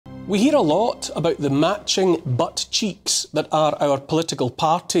We hear a lot about the matching butt cheeks that are our political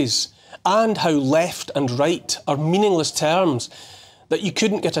parties, and how left and right are meaningless terms, that you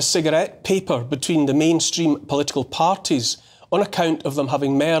couldn't get a cigarette paper between the mainstream political parties on account of them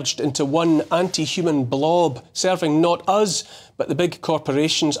having merged into one anti-human blob, serving not us, but the big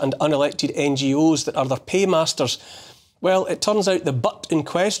corporations and unelected NGOs that are their paymasters. Well, it turns out the butt in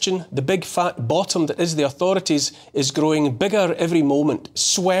question, the big fat bottom that is the authorities, is growing bigger every moment,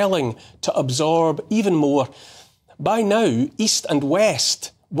 swelling to absorb even more. By now, East and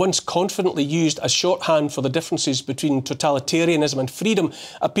West, once confidently used as shorthand for the differences between totalitarianism and freedom,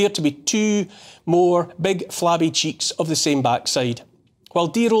 appear to be two more big flabby cheeks of the same backside. While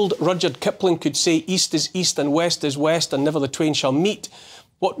dear old Rudyard Kipling could say East is East and West is West and never the twain shall meet,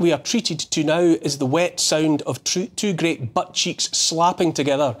 what we are treated to now is the wet sound of two great butt cheeks slapping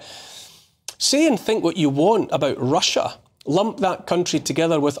together. Say and think what you want about Russia. Lump that country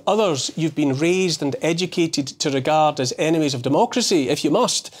together with others you've been raised and educated to regard as enemies of democracy, if you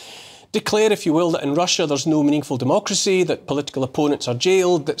must. Declare, if you will, that in Russia there's no meaningful democracy, that political opponents are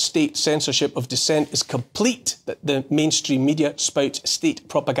jailed, that state censorship of dissent is complete, that the mainstream media spouts state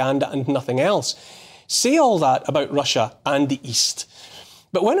propaganda and nothing else. Say all that about Russia and the East.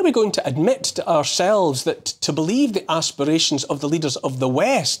 But when are we going to admit to ourselves that to believe the aspirations of the leaders of the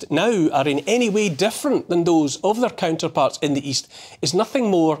West now are in any way different than those of their counterparts in the East is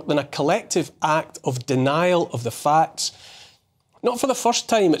nothing more than a collective act of denial of the facts? Not for the first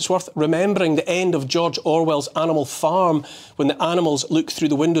time, it's worth remembering the end of George Orwell's Animal Farm, when the animals look through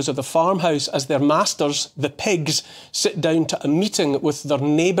the windows of the farmhouse as their masters, the pigs, sit down to a meeting with their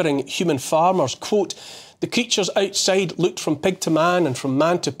neighbouring human farmers. Quote, "The creatures outside looked from pig to man and from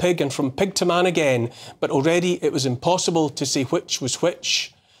man to pig and from pig to man again, but already it was impossible to say which was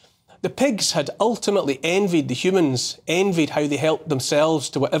which." The pigs had ultimately envied the humans, envied how they helped themselves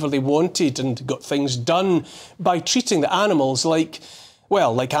to whatever they wanted and got things done by treating the animals like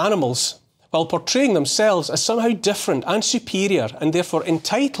animals, while portraying themselves as somehow different and superior and therefore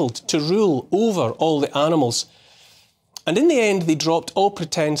entitled to rule over all the animals. And in the end, they dropped all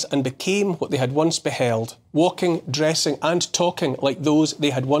pretence and became what they had once beheld, walking, dressing and talking like those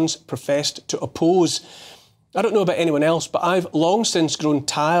they had once professed to oppose. I don't know about anyone else, but I've long since grown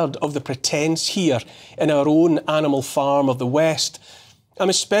tired of the pretence here in our own animal farm of the West. I'm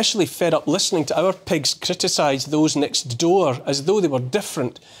especially fed up listening to our pigs criticise those next door as though they were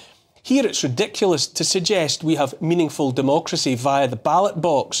different. Here it's ridiculous to suggest we have meaningful democracy via the ballot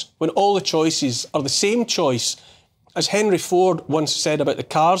box when all the choices are the same choice. As Henry Ford once said about the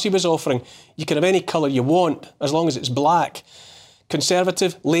cars he was offering, you can have any colour you want as long as it's black.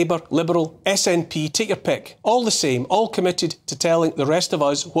 Conservative, Labour, Liberal, SNP, take your pick. All the same, all committed to telling the rest of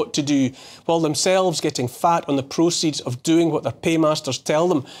us what to do, while themselves getting fat on the proceeds of doing what their paymasters tell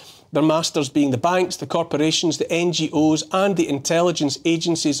them. Their masters being the banks, the corporations, the NGOs and the intelligence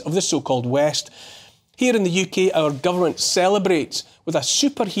agencies of the so-called West. Here in the UK, our government celebrates with a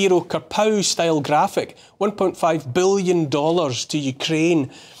superhero Kerpow-style graphic $1.5 billion to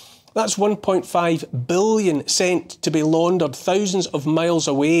Ukraine. That's 1.5 billion sent to be laundered thousands of miles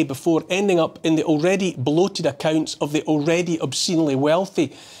away before ending up in the already bloated accounts of the already obscenely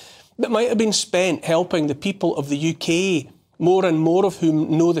wealthy, that might have been spent helping the people of the UK, more and more of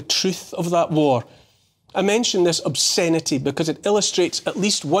whom know the truth of that war. I mention this obscenity because it illustrates at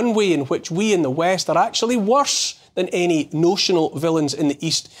least one way in which we in the West are actually worse than any notional villains in the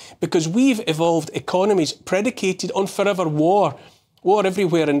East, because we've evolved economies predicated on forever war. War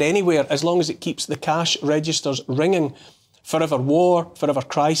everywhere and anywhere, as long as it keeps the cash registers ringing. Forever war, forever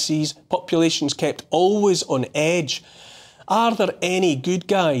crises, populations kept always on edge. Are there any good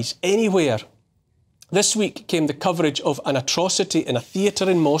guys anywhere? This week came the coverage of an atrocity in a theatre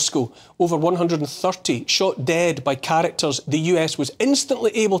in Moscow. Over 130 shot dead by characters the US was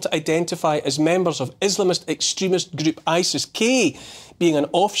instantly able to identify as members of Islamist extremist group ISIS-K, being an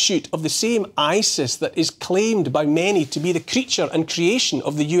offshoot of the same ISIS that is claimed by many to be the creature and creation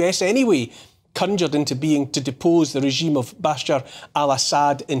of the US anyway, conjured into being to depose the regime of Bashar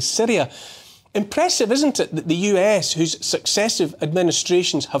al-Assad in Syria. Impressive, isn't it, that the US, whose successive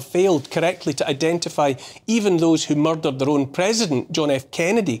administrations have failed correctly to identify even those who murdered their own president, John F.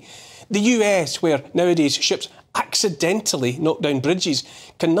 Kennedy, the US, where nowadays ships accidentally knock down bridges,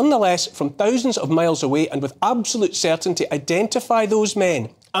 can nonetheless, from thousands of miles away and with absolute certainty, identify those men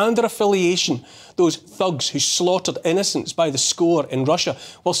and their affiliation, those thugs who slaughtered innocents by the score in Russia,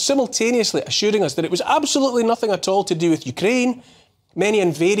 while simultaneously assuring us that it was absolutely nothing at all to do with Ukraine. Many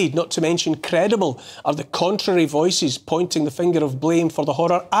and varied, not to mention credible, are the contrary voices pointing the finger of blame for the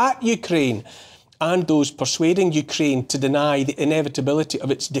horror at Ukraine. and those persuading Ukraine to deny the inevitability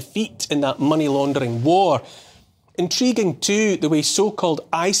of its defeat in that money laundering war. Intriguing too, the way so-called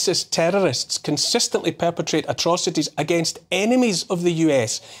ISIS terrorists consistently perpetrate atrocities against enemies of the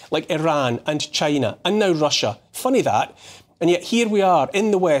US, like Iran and China, and now Russia. Funny that. And yet here we are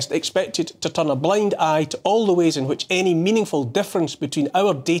in the West, expected to turn a blind eye to all the ways in which any meaningful difference between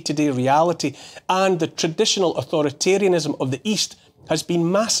our day-to-day reality and the traditional authoritarianism of the East has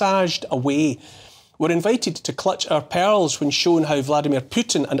been massaged away. We're invited to clutch our pearls when shown how Vladimir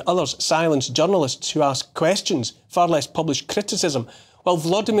Putin and others silence journalists who ask questions, far less publish criticism, while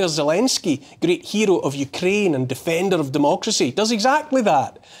Volodymyr Zelensky, great hero of Ukraine and defender of democracy, does exactly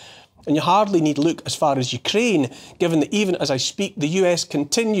that. And you hardly need look as far as Ukraine, given that even as I speak, the US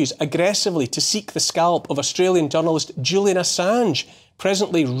continues aggressively to seek the scalp of Australian journalist Julian Assange,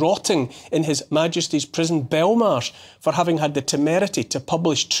 presently rotting in His Majesty's prison Belmarsh for having had the temerity to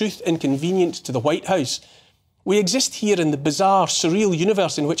publish truth inconvenient to the White House. We exist here in the bizarre, surreal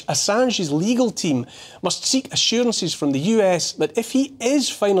universe in which Assange's legal team must seek assurances from the US that if he is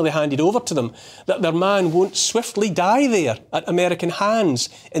finally handed over to them, that their man won't swiftly die there at American hands,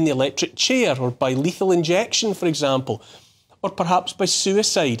 in the electric chair, or by lethal injection, for example, or perhaps by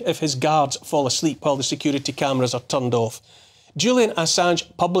suicide if his guards fall asleep while the security cameras are turned off. Julian Assange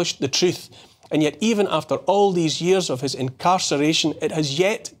published the truth, and yet even after all these years of his incarceration, it has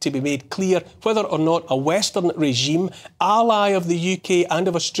yet to be made clear whether or not a Western regime, ally of the UK and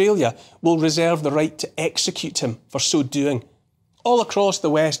of Australia, will reserve the right to execute him for so doing. All across the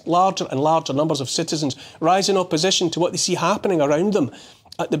West, larger and larger numbers of citizens rise in opposition to what they see happening around them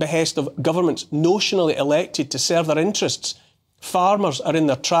at the behest of governments notionally elected to serve their interests. Farmers are in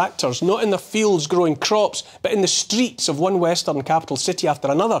their tractors, not in their fields growing crops, but in the streets of one Western capital city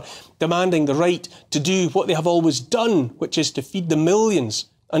after another, demanding the right to do what they have always done, which is to feed the millions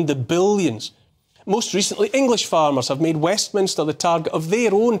and the billions. Most recently, English farmers have made Westminster the target of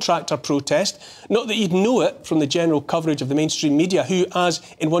their own tractor protest. Not that you'd know it from the general coverage of the mainstream media, who, as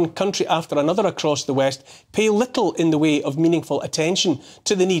in one country after another across the West, pay little in the way of meaningful attention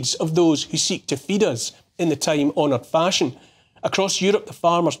to the needs of those who seek to feed us in the time-honoured fashion. Across Europe, the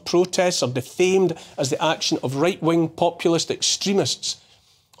farmers' protests are defamed as the action of right-wing populist extremists.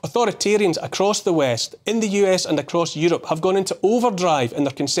 Authoritarians across the West, in the US and across Europe, have gone into overdrive in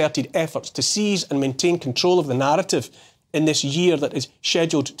their concerted efforts to seize and maintain control of the narrative in this year that is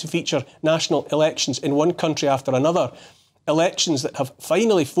scheduled to feature national elections in one country after another. Elections that have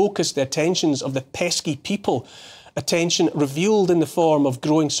finally focused the attentions of the pesky people. Attention revealed in the form of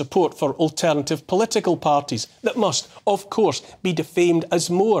growing support for alternative political parties that must, of course, be defamed as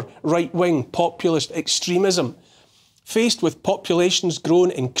more right-wing populist extremism. Faced with populations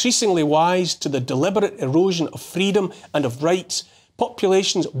grown increasingly wise to the deliberate erosion of freedom and of rights,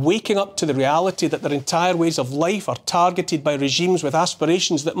 populations waking up to the reality that their entire ways of life are targeted by regimes with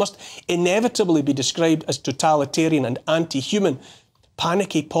aspirations that must inevitably be described as totalitarian and anti-human,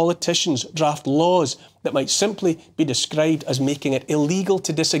 panicky politicians draft laws that might simply be described as making it illegal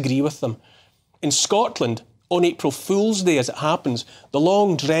to disagree with them. In Scotland, on April Fool's Day as it happens, the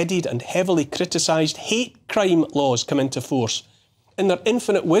long-dreaded and heavily criticised hate crime laws come into force. In their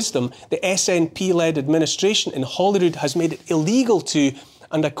infinite wisdom, the SNP-led administration in Holyrood has made it illegal to,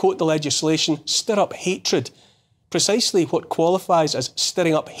 and I quote the legislation, stir up hatred. Precisely what qualifies as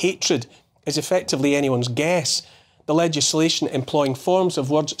stirring up hatred is effectively anyone's guess. The legislation employing forms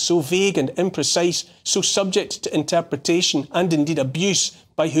of words so vague and imprecise, so subject to interpretation and indeed abuse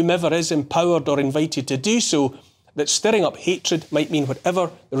by whomever is empowered or invited to do so, that stirring up hatred might mean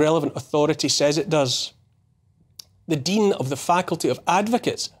whatever the relevant authority says it does. The Dean of the Faculty of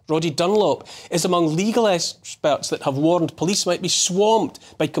Advocates, Roddy Dunlop, is among legal experts that have warned police might be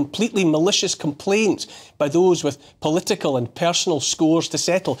swamped by completely malicious complaints by those with political and personal scores to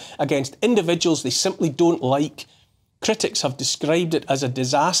settle against individuals they simply don't like. Critics have described it as a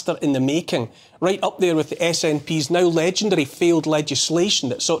disaster in the making, right up there with the SNP's now legendary failed legislation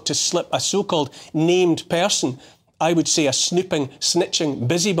that sought to slip a so-called named person, I would say a snooping, snitching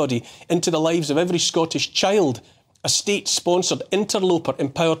busybody, into the lives of every Scottish child, a state-sponsored interloper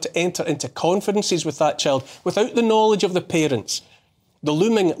empowered to enter into confidences with that child without the knowledge of the parents. The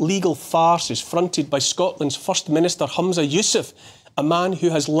looming legal farce is fronted by Scotland's First Minister Humza Yousaf, a man who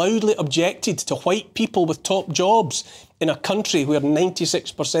has loudly objected to white people with top jobs in a country where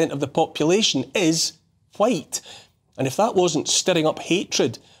 96% of the population is white. And if that wasn't stirring up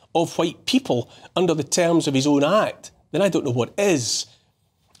hatred of white people under the terms of his own act, then I don't know what is.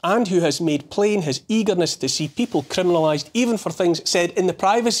 And who has made plain his eagerness to see people criminalised even for things said in the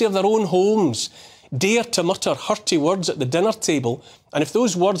privacy of their own homes, dare to mutter hearty words at the dinner table, and if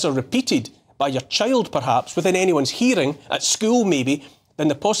those words are repeated by your child perhaps, within anyone's hearing, at school maybe, then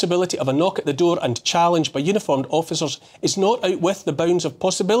the possibility of a knock at the door and challenge by uniformed officers is not out with the bounds of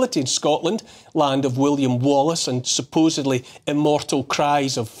possibility in Scotland, land of William Wallace and supposedly immortal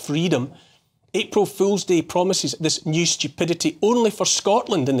cries of freedom. April Fool's Day promises this new stupidity only for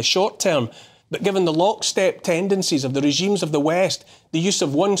Scotland in the short term, but given the lockstep tendencies of the regimes of the West, the use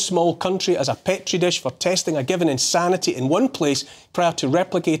of one small country as a petri dish for testing a given insanity in one place prior to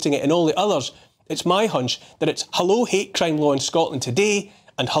replicating it in all the others, it's my hunch that it's hello hate crime law in Scotland today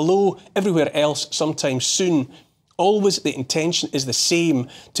and hello everywhere else sometime soon. Always the intention is the same,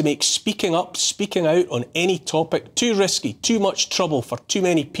 to make speaking up, speaking out on any topic too risky, too much trouble for too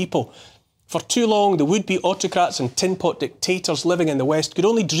many people. For too long, the would-be autocrats and tin-pot dictators living in the West could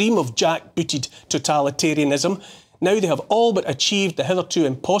only dream of jackbooted totalitarianism. Now they have all but achieved the hitherto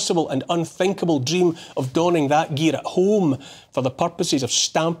impossible and unthinkable dream of donning that gear at home for the purposes of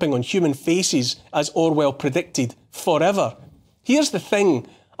stamping on human faces, as Orwell predicted, forever. Here's the thing.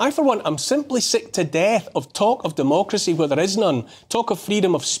 I, for one, am simply sick to death of talk of democracy where there is none, talk of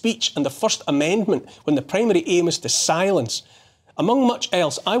freedom of speech and the First Amendment when the primary aim is to silence. Among much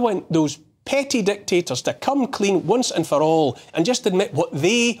else, I want those petty dictators to come clean once and for all and just admit what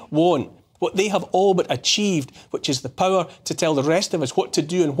they want, what they have all but achieved, which is the power to tell the rest of us what to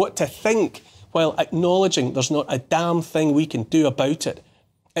do and what to think, while acknowledging there's not a damn thing we can do about it.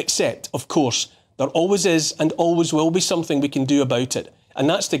 Except, of course, there always is and always will be something we can do about it. And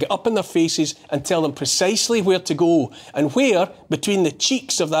that's to get up in their faces and tell them precisely where to go and where, between the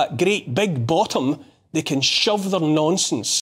cheeks of that great big bottom, they can shove their nonsense.